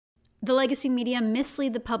The legacy media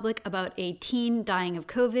mislead the public about a teen dying of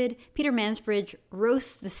COVID. Peter Mansbridge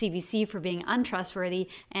roasts the CBC for being untrustworthy,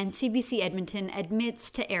 and CBC Edmonton admits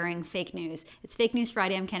to airing fake news. It's Fake News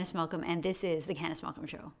Friday. I'm Candice Malcolm, and this is The Candice Malcolm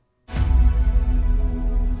Show.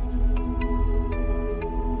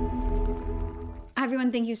 Hi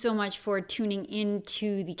everyone, thank you so much for tuning in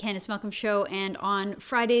to the Candice Malcolm Show. And on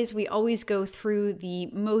Fridays, we always go through the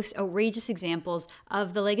most outrageous examples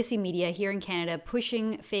of the legacy media here in Canada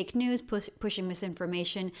pushing fake news, pushing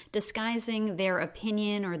misinformation, disguising their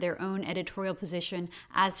opinion or their own editorial position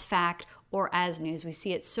as fact or as news. We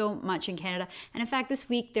see it so much in Canada. And in fact, this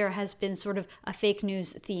week there has been sort of a fake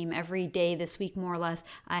news theme every day this week, more or less.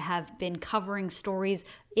 I have been covering stories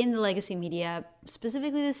in the legacy media,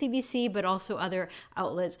 specifically the CBC, but also other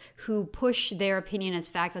outlets who push their opinion as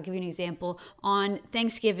fact. I'll give you an example. On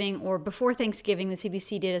Thanksgiving or before Thanksgiving, the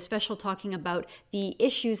CBC did a special talking about the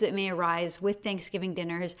issues that may arise with Thanksgiving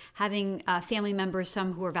dinners, having family members,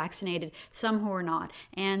 some who are vaccinated, some who are not.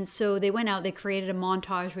 And so they went out, they created a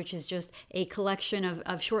montage, which is just a collection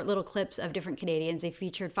of short little clips of different Canadians. They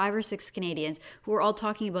featured 5 or 6 Canadians who were all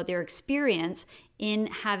talking about their experience in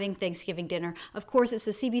having Thanksgiving dinner. Of course, it's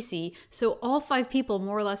the CBC, so all 5 people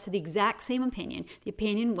more or less had the exact same opinion. The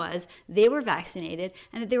opinion was they were vaccinated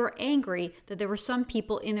and that they were angry that there were some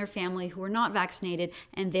people in their family who were not vaccinated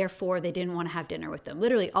and therefore they didn't want to have dinner with them.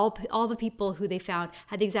 Literally, all the people who they found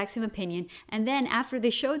had the exact same opinion. And then after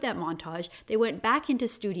they showed that montage, they went back into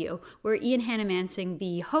studio where Ian Hannah-Mansing,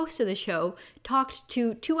 the host of the show, talked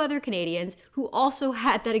to 2 other Canadians who also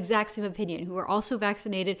had that exact same opinion, who were also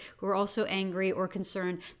vaccinated, who were also angry or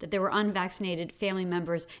concerned that there were unvaccinated family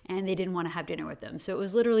members and they didn't want to have dinner with them. So it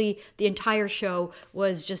was literally the entire show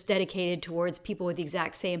was just dedicated towards people with the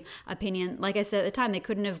exact same opinion. Like I said at the time, they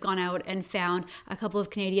couldn't have gone out and found a couple of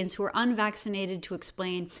Canadians who were unvaccinated to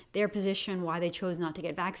explain their position, why they chose not to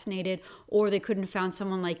get vaccinated, or they couldn't have found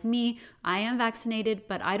someone like me. I am vaccinated,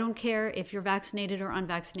 but I don't care if you're vaccinated or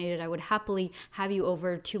unvaccinated. I would happily have you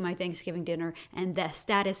over to my Thanksgiving dinner, and the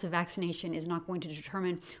status of vaccination is not going to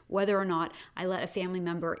determine whether or not I let a family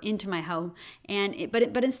member into my home.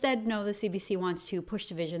 But instead, no, the CBC wants to push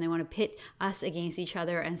division. They want to pit us against each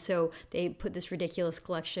other, and so they put this ridiculous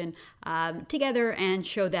collection together and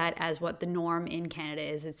show that as what the norm in Canada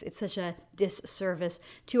is. It's such a disservice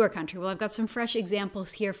to our country. Well, I've got some fresh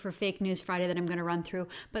examples here for Fake News Friday that I'm going to run through.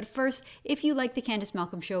 But first, if you like the Candice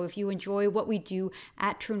Malcolm Show, if you enjoy what we do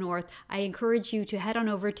at True North, I encourage you to head on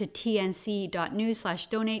over to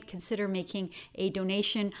tnc.news/donate. Consider making a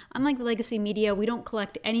donation. Unlike the legacy media, we don't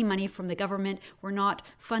collect any money from the government. We're not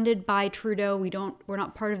funded by Trudeau. We're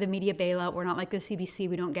not part of the media bailout. We're not like the CBC.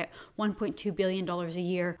 We don't get $1.2 billion a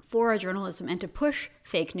year for our journalism and to push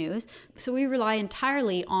fake news. So we rely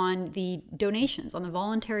entirely on the donations, on the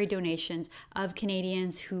voluntary donations of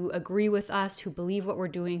Canadians who agree with us, who believe what we're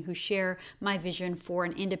doing, who share my vision for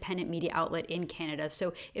an independent media outlet in Canada.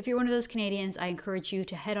 So if you're one of those Canadians, I encourage you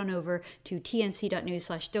to head on over to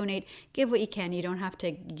tnc.news/donate. Give what you can. You don't have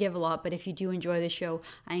to give a lot, but if you do enjoy the show,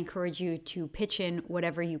 I encourage you to pitch in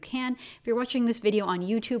whatever you can. If you're watching this video on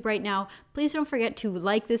YouTube right now, please don't forget to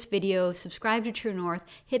like this video, subscribe to True North,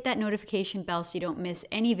 hit that notification bell so you don't miss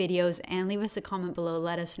any videos, and leave us a comment below.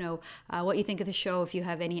 Let us know what you think of the show, if you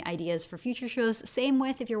have any ideas for future shows. Same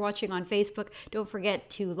with if you're watching on Facebook, don't forget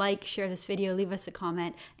to like, share this video, leave us a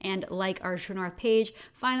comment, and like our True North page.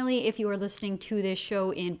 Finally, if you are listening to this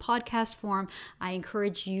show in podcast form, I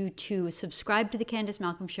encourage you to subscribe to the Candice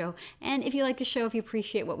Malcolm Show. And if you like the show, if you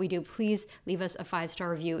appreciate what we do, please leave us a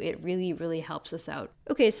 5-star review. It really, really helps us out.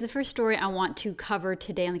 Okay, so the first story I want to cover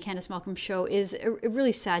today on the Candice Malcolm Show is a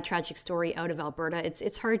really sad, tragic story out of Alberta.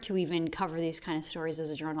 It's hard to even cover these kind of stories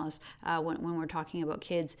as a journalist when we're talking about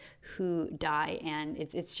kids who die, and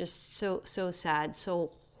it's just so sad,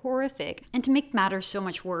 so horrific. And to make matters so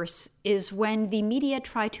much worse is when the media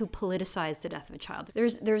try to politicize the death of a child.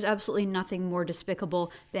 There's absolutely nothing more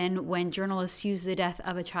despicable than when journalists use the death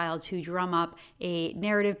of a child to drum up a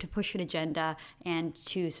narrative, to push an agenda, and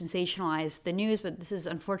to sensationalize the news. But this is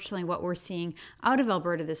unfortunately what we're seeing out of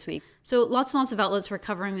Alberta this week. So lots and lots of outlets were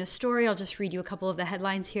covering this story. I'll just read you a couple of the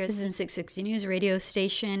headlines here. This is in 660 News radio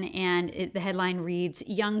station, and the headline reads,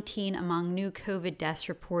 "Young teen among new COVID deaths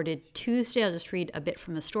reported Tuesday." I'll just read a bit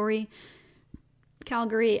from the story.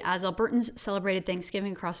 Calgary, as Albertans celebrated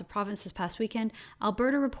Thanksgiving across the province this past weekend,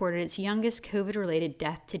 Alberta reported its youngest COVID-related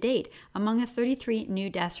death to date. Among the 33 new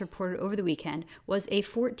deaths reported over the weekend was a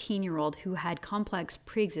 14-year-old who had complex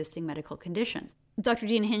pre-existing medical conditions. Dr.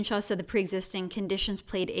 Dina Hinshaw said the pre-existing conditions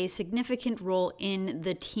played a significant role in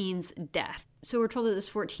the teen's death. So we're told that this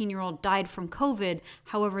 14-year-old died from COVID.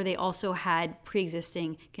 However, they also had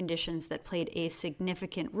pre-existing conditions that played a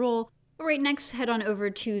significant role. All right, next, head on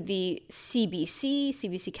over to the CBC.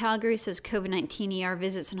 CBC Calgary says COVID-19 ER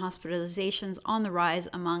visits and hospitalizations on the rise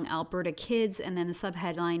among Alberta kids. And then the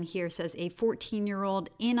subheadline here says a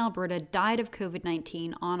 14-year-old in Alberta died of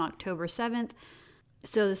COVID-19 on October 7th.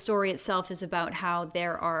 So the story itself is about how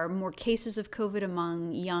there are more cases of COVID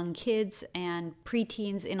among young kids and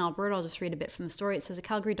preteens in Alberta. I'll just read a bit from the story. It says a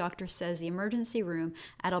Calgary doctor says the emergency room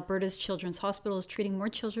at Alberta's Children's Hospital is treating more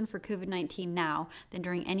children for COVID-19 now than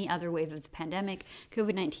during any other wave of the pandemic.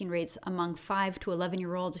 COVID-19 rates among 5 to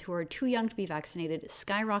 11-year-olds who are too young to be vaccinated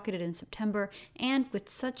skyrocketed in September, and with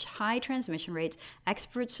such high transmission rates,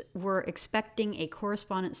 experts were expecting a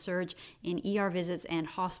corresponding surge in ER visits and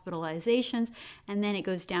hospitalizations. And then it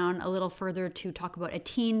goes down a little further to talk about a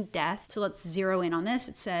teen death. So let's zero in on this.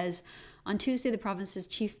 It says, on Tuesday, the province's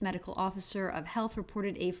chief medical officer of health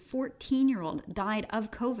reported a 14-year-old died of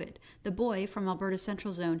COVID. The boy from Alberta's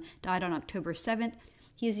Central Zone died on October 7th.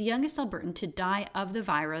 He is the youngest Albertan to die of the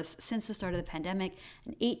virus since the start of the pandemic.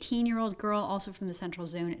 An 18-year-old girl, also from the Central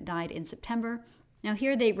Zone, died in September. Now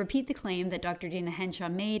here they repeat the claim that Dr. Dina Hinshaw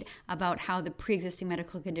made about how the pre-existing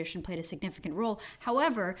medical condition played a significant role.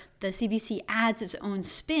 However, the CBC adds its own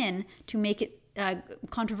spin to make it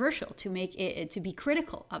controversial, to make it to be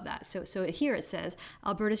critical of that. So here it says,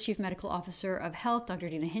 Alberta's Chief Medical Officer of Health, Dr.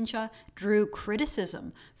 Dina Hinshaw, drew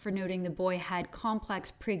criticism for noting the boy had complex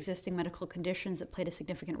pre-existing medical conditions that played a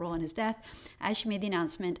significant role in his death, as she made the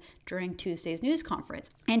announcement during Tuesday's news conference.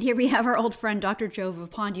 And here we have our old friend, Dr. Joe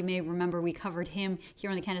Vipond. You may remember we covered him here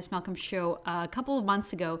on the Candace Malcolm Show a couple of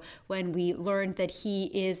months ago when we learned that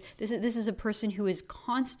this is a person who is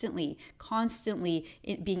constantly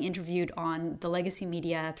being interviewed on the legacy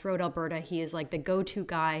media throughout Alberta. He is like the go-to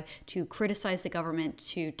guy to criticize the government,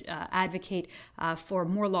 to advocate for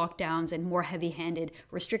more lockdowns and more heavy-handed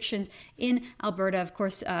restrictions in Alberta. Of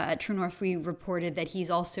course, at True North, we reported that he's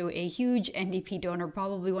also a huge NDP donor,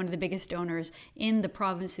 probably one of the biggest donors in the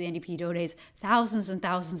province. The NDP donates thousands and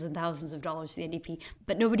thousands and thousands of dollars to the NDP,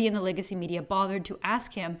 but nobody in the legacy media bothered to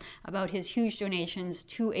ask him about his huge donations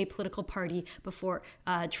to a political party before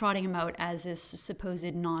trotting him out as this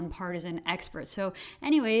supposed nonpartisan expert. So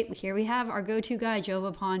anyway, here we have our go-to guy, Joe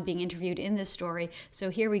Vipond, being interviewed in this story. So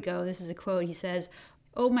here we go. This is a quote. He says,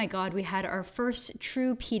 "Oh my God, we had our first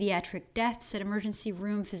true pediatric death," said emergency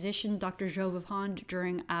room physician Dr. Joe Vipond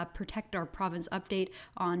during a Protect Our Province update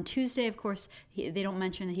on Tuesday. Of course, they don't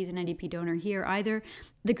mention that he's an NDP donor here either.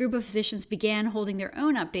 The group of physicians began holding their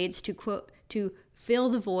own updates to, quote, to fill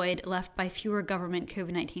the void left by fewer government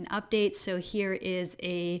COVID-19 updates. So here is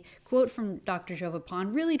a quote from Dr. Joe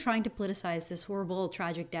Vipond, really trying to politicize this horrible,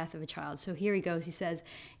 tragic death of a child. So here he goes. He says,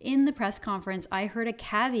 "In the press conference, I heard a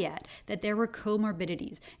caveat that there were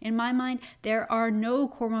comorbidities. In my mind, there are no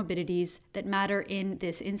comorbidities that matter in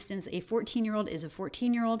this instance. A 14-year-old is a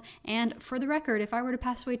 14-year-old. And for the record, if I were to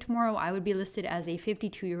pass away tomorrow, I would be listed as a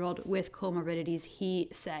 52-year-old with comorbidities," he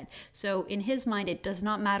said. So in his mind, it does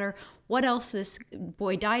not matter what else this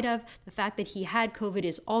boy died of. The fact that he had COVID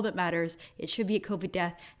is all that matters. It should be a COVID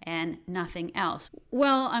death and nothing else.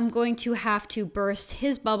 Well, I'm going to have to burst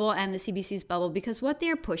his bubble and the CBC's bubble, because what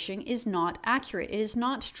they're pushing is not accurate. It is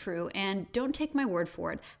not true, and don't take my word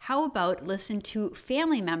for it. How about listen to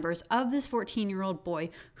family members of this 14-year-old boy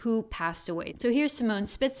who passed away? So here's Simone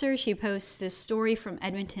Spitzer. She posts this story from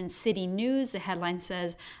Edmonton City News. The headline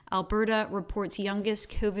says, "Alberta reports youngest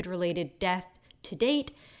COVID-related death to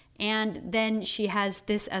date." And then she has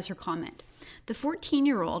this as her comment. "The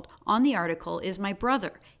 14-year-old on the article is my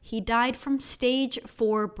brother. He died from stage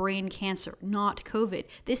 4 brain cancer, not COVID.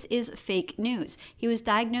 This is fake news. He was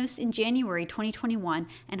diagnosed in January 2021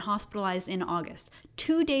 and hospitalized in August.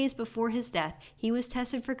 2 days before his death, he was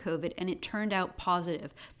tested for COVID and it turned out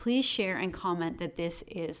positive. Please share and comment that this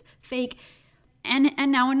is fake." And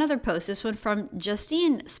now another post, this one from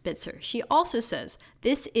Justine Spitzer. She also says,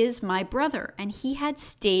 "This is my brother, and he had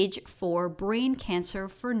stage 4 brain cancer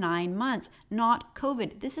for 9 months, not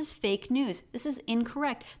COVID. This is fake news. This is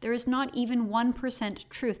incorrect. There is not even 1%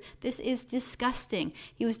 truth. This is disgusting.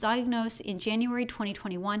 He was diagnosed in January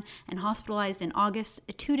 2021 and hospitalized in August.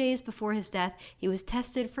 2 days before his death, he was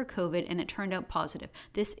tested for COVID and it turned out positive.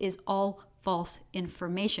 This is all false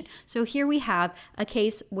information. So here we have a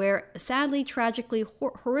case where, sadly, tragically,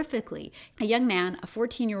 horrifically, a young man, a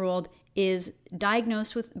 14-year-old, is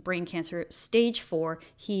diagnosed with brain cancer, stage 4.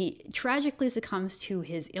 He tragically succumbs to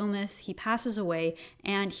his illness. He passes away.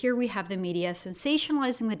 And here we have the media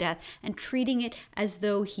sensationalizing the death and treating it as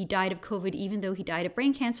though he died of COVID, even though he died of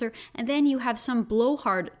brain cancer. And then you have some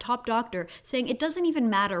blowhard top doctor saying it doesn't even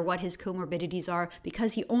matter what his comorbidities are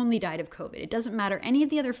because he only died of COVID. It doesn't matter any of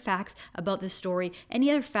the other facts about this story, any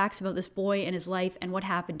other facts about this boy and his life and what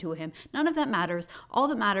happened to him. None of that matters. All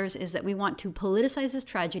that matters is that we want to politicize this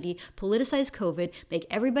tragedy, politicize COVID, make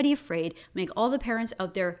everybody afraid, make all the parents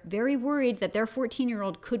out there very worried that their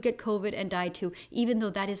 14-year-old could get COVID and die too, even though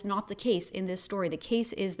that is not the case in this story. The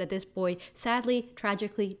case is that this boy sadly,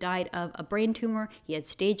 tragically died of a brain tumor. He had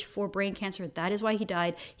stage 4 brain cancer. That is why he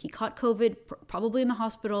died. He caught COVID, probably in the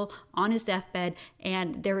hospital, on his deathbed,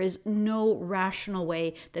 and there is no rational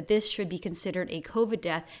way that this should be considered a COVID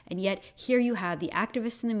death. And yet here you have the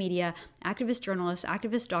activists in the media, activist journalists,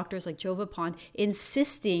 activist doctors like Jova Pond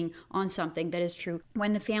insisting on something that is true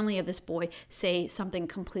when the family of this boy say something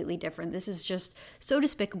completely different. This is just so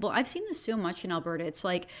despicable. I've seen this so much in Alberta. It's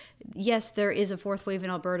like, yes, there is a fourth wave in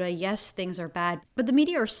Alberta. Yes, things are bad. But the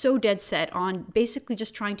media are so dead set on basically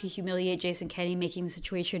just trying to humiliate Jason Kenney, making the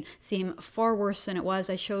situation seem far worse than it was.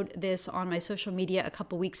 I showed this on my social media a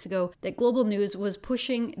couple weeks ago, that Global News was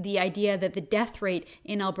pushing the idea that the death rate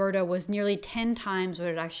in Alberta was nearly 10 times what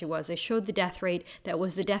it actually was. They showed the death rate that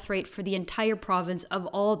was the death rate for the entire province of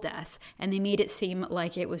all deaths, and they made it seem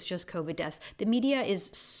like it was just COVID deaths. The media is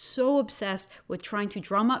so obsessed with trying to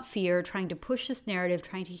drum up fear, trying to push this narrative,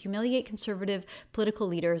 trying to humiliate conservative political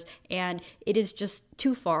leaders, and it is just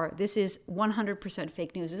too far. This is 100%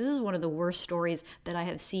 fake news. This is one of the worst stories that I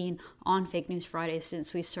have seen on Fake News Friday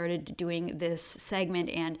since we started doing this segment,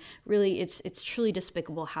 and really it's truly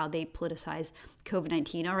despicable how they politicize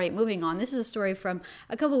COVID-19. All right, moving on. This is a story from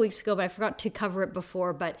a couple weeks ago, but I forgot to cover it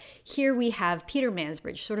before. But here we have Peter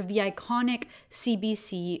Mansbridge, sort of the iconic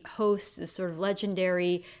CBC host, this sort of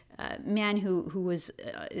legendary man who was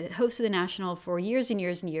host of the National for years and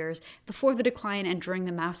years and years before the decline and during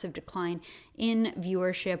the massive decline in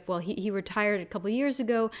viewership. Well, he retired a couple years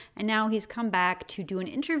ago, and now he's come back to do an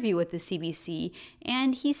interview with the CBC,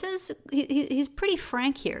 and he says he's pretty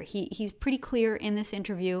frank here. He's pretty clear in this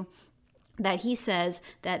interview that he says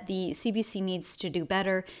that the CBC needs to do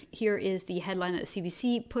better. Here is the headline that the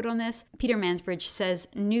CBC put on this. Peter Mansbridge says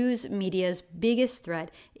news media's biggest threat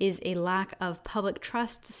is a lack of public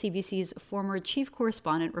trust. CBC's former chief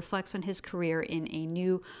correspondent reflects on his career in a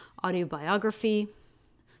new autobiography.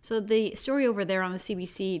 So the story over there on the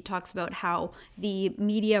CBC talks about how the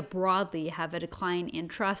media broadly have a decline in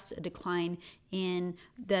trust, a decline in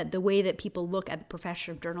the way that people look at the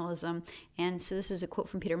profession of journalism. And so this is a quote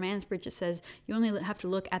from Peter Mansbridge. It says, "You only have to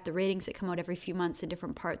look at the ratings that come out every few months in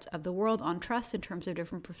different parts of the world on trust in terms of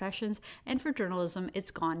different professions. And for journalism, it's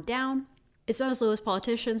gone down. It's not as low as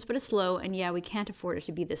politicians, but it's low, and yeah, we can't afford it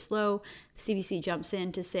to be this low." The CBC jumps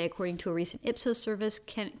in to say, according to a recent Ipsos service,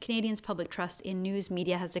 Canadians' public trust in news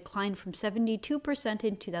media has declined from 72%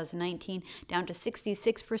 in 2019 down to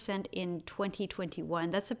 66% in 2021.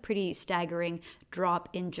 That's a pretty staggering drop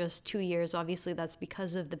in just 2 years. Obviously, that's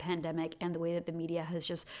because of the pandemic and the way that the media has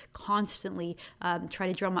just constantly tried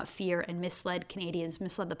to drum up fear and misled Canadians,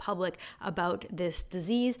 misled the public about this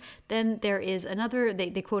disease. Then there is another, they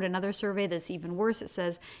quote another survey that's even worse. It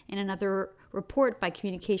says, in another report by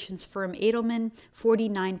communications firm Edelman,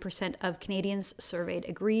 49% of Canadians surveyed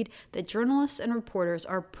agreed that journalists and reporters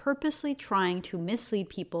are purposely trying to mislead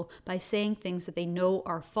people by saying things that they know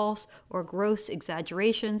are false or gross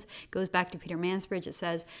exaggerations. It goes back to Peter Mansbridge. It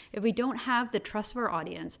says, if we don't have the trust of our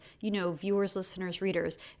audience, viewers, listeners,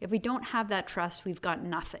 readers, if we don't have that trust, we've got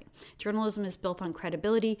nothing. Journalism is built on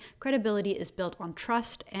credibility. Credibility is built on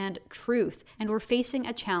trust and truth. And we're facing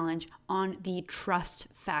a challenge on the trust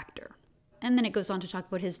factor. And then it goes on to talk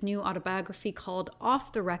about his new autobiography called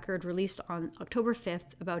Off the Record, released on October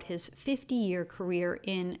 5th, about his 50-year career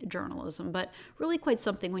in journalism. But really quite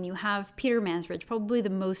something when you have Peter Mansbridge, probably the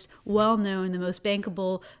most well-known, the most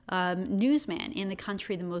bankable newsman in the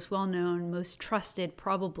country, the most well-known, most trusted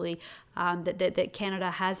probably that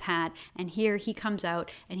Canada has had. And here he comes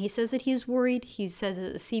out and he says that he is worried. He says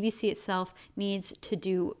that the CBC itself needs to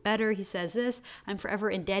do better. He says this, "I'm forever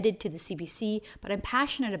indebted to the CBC, but I'm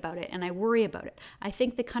passionate about it, and I worry worry about it. I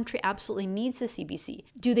think the country absolutely needs the CBC.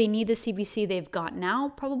 Do they need the CBC they've got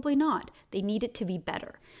now? Probably not. They need it to be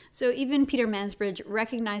better. So even Peter Mansbridge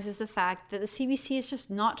recognizes the fact that the CBC is just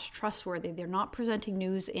not trustworthy. They're not presenting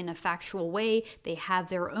news in a factual way. They have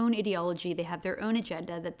their own ideology. They have their own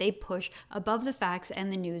agenda that they push above the facts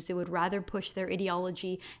and the news. They would rather push their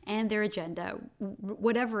ideology and their agenda,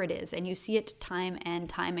 whatever it is. And you see it time and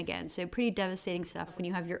time again. So pretty devastating stuff when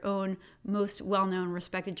you have your own most well-known,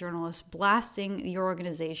 respected journalists blasting your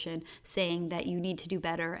organization, saying that you need to do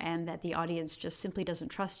better and that the audience just simply doesn't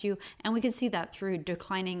trust you. And we can see that through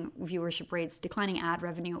declining viewership rates, declining ad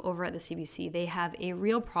revenue over at the CBC. They have a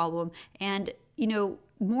real problem. And,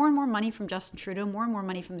 more and more money from Justin Trudeau, more and more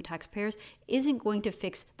money from the taxpayers isn't going to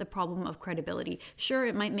fix the problem of credibility. Sure,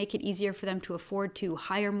 it might make it easier for them to afford to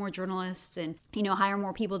hire more journalists and, hire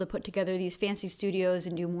more people to put together these fancy studios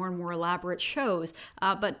and do more and more elaborate shows.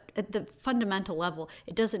 But at the fundamental level,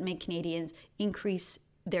 it doesn't make Canadians increase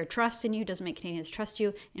their trust in you, doesn't make Canadians trust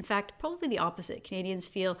you. In fact, probably the opposite. Canadians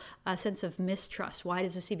feel a sense of mistrust. Why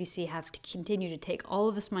does the CBC have to continue to take all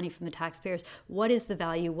of this money from the taxpayers? What is the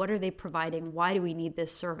value? What are they providing? Why do we need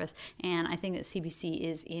this service? And I think that CBC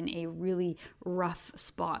is in a really rough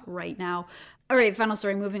spot right now. All right, final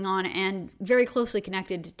story, moving on, and very closely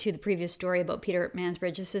connected to the previous story about Peter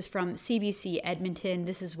Mansbridge. This is from CBC Edmonton.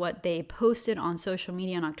 This is what they posted on social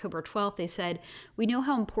media on October 12th. They said, "We know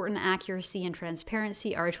how important accuracy and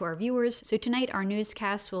transparency are to our viewers, so tonight our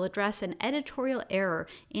newscast will address an editorial error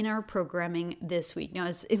in our programming this week." Now,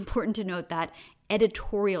 it's important to note that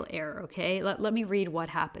editorial error, okay? Let me read what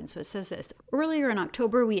happened. So it says this. "Earlier in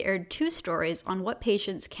October, we aired 2 stories on what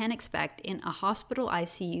patients can expect in a hospital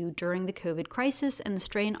ICU during the COVID crisis and the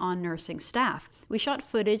strain on nursing staff. We shot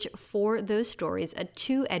footage for those stories at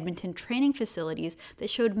 2 Edmonton training facilities that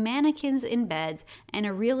showed mannequins in beds and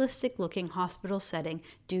a realistic-looking hospital setting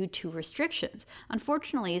due to restrictions.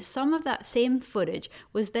 Unfortunately, some of that same footage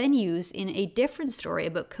was then used in a different story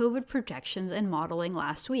about COVID protections and modeling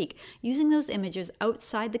last week. Using those images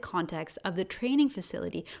outside the context of the training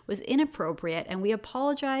facility was inappropriate, and we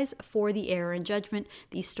apologize for the error in judgment.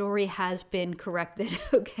 The story has been corrected."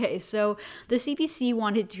 Okay, so the CBC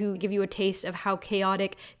wanted to give you a taste of how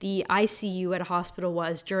chaotic the ICU at a hospital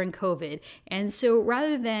was during COVID. And so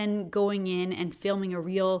rather than going in and filming a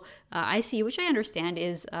real ICU, which I understand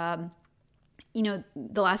is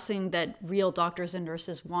the last thing that real doctors and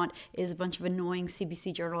nurses want is a bunch of annoying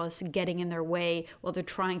CBC journalists getting in their way while they're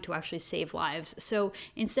trying to actually save lives. So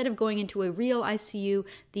instead of going into a real ICU,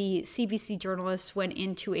 the CBC journalists went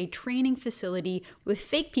into a training facility with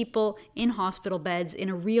fake people in hospital beds in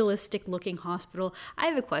a realistic looking hospital. I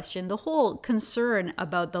have a question. The whole concern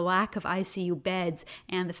about the lack of ICU beds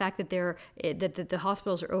and the fact that the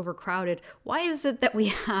hospitals are overcrowded, why is it that we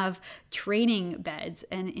have training beds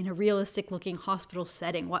and in a realistic looking hospital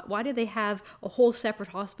setting? Why do they have a whole separate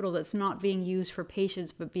hospital that's not being used for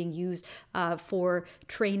patients but being used for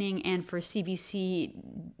training and for CBC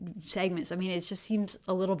segments? I mean, it just seems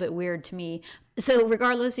a little bit weird to me. So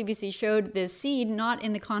regardless, CBC showed this scene not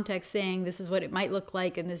in the context saying this is what it might look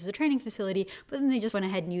like and this is a training facility, but then they just went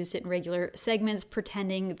ahead and used it in regular segments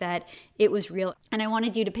pretending that it was real. And I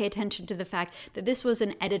wanted you to pay attention to the fact that this was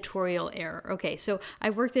an editorial error. Okay, so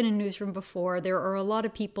I've worked in a newsroom before. There are a lot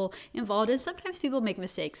of people involved, and sometimes people make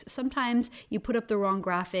mistakes. Sometimes you put up the wrong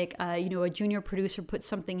graphic. A junior producer puts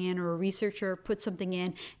something in or a researcher puts something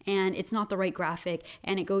in and it's not the right graphic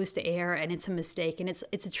and it goes to air and it's a mistake and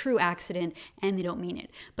it's a true accident and they don't mean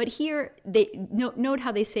it. But here, they note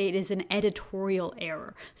how they say it is an editorial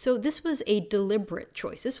error. So this was a deliberate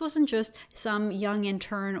choice. This wasn't just some young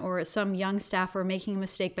intern or some young staffer making a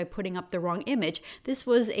mistake by putting up the wrong image. This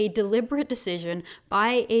was a deliberate decision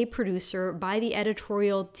by a producer, by the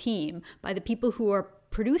editorial team, by the people who are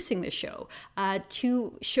producing the show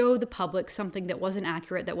to show the public something that wasn't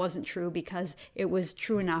accurate, that wasn't true because it was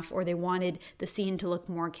true enough, or they wanted the scene to look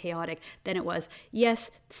more chaotic than it was.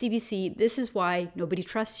 Yes, CBC, this is why nobody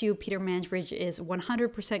trusts you. Peter Mansbridge is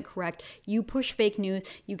 100% correct. You push fake news,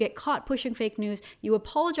 you get caught pushing fake news, you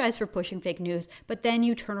apologize for pushing fake news, but then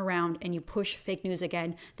you turn around and you push fake news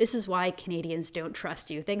again. This is why Canadians don't trust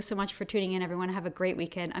you. Thanks so much for tuning in, everyone. Have a great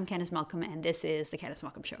weekend. I'm Candice Malcolm, and this is The Candice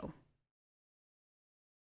Malcolm Show.